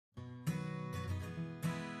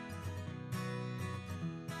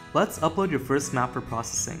Let's upload your first map for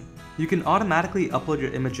processing. You can automatically upload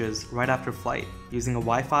your images right after flight using a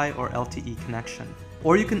Wi-Fi or LTE connection,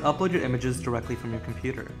 or you can upload your images directly from your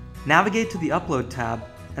computer. Navigate to the Upload tab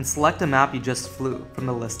and select a map you just flew from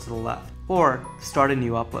the list to the left, or start a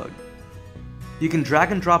new upload. You can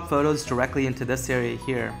drag and drop photos directly into this area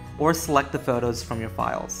here, or select the photos from your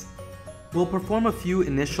files. We'll perform a few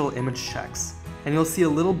initial image checks, and you'll see a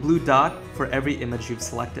little blue dot for every image you've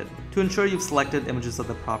selected, to ensure you've selected images of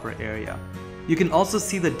the proper area. You can also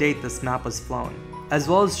see the date this map was flown, as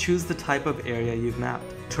well as choose the type of area you've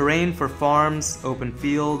mapped. Terrain for farms, open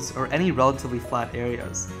fields, or any relatively flat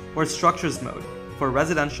areas, or structures mode for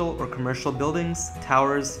residential or commercial buildings,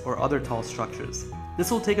 towers, or other tall structures. This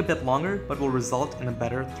will take a bit longer, but will result in a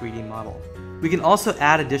better 3D model. We can also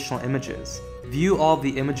add additional images, view all of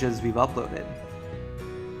the images we've uploaded,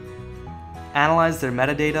 analyze their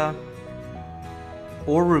metadata,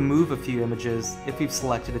 or remove a few images if we've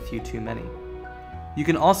selected a few too many. You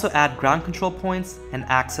can also add ground control points and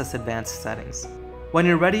access advanced settings. When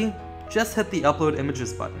you're ready, just hit the Upload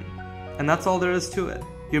Images button. And that's all there is to it.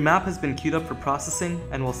 Your map has been queued up for processing,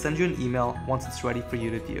 and we'll send you an email once it's ready for you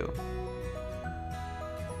to view.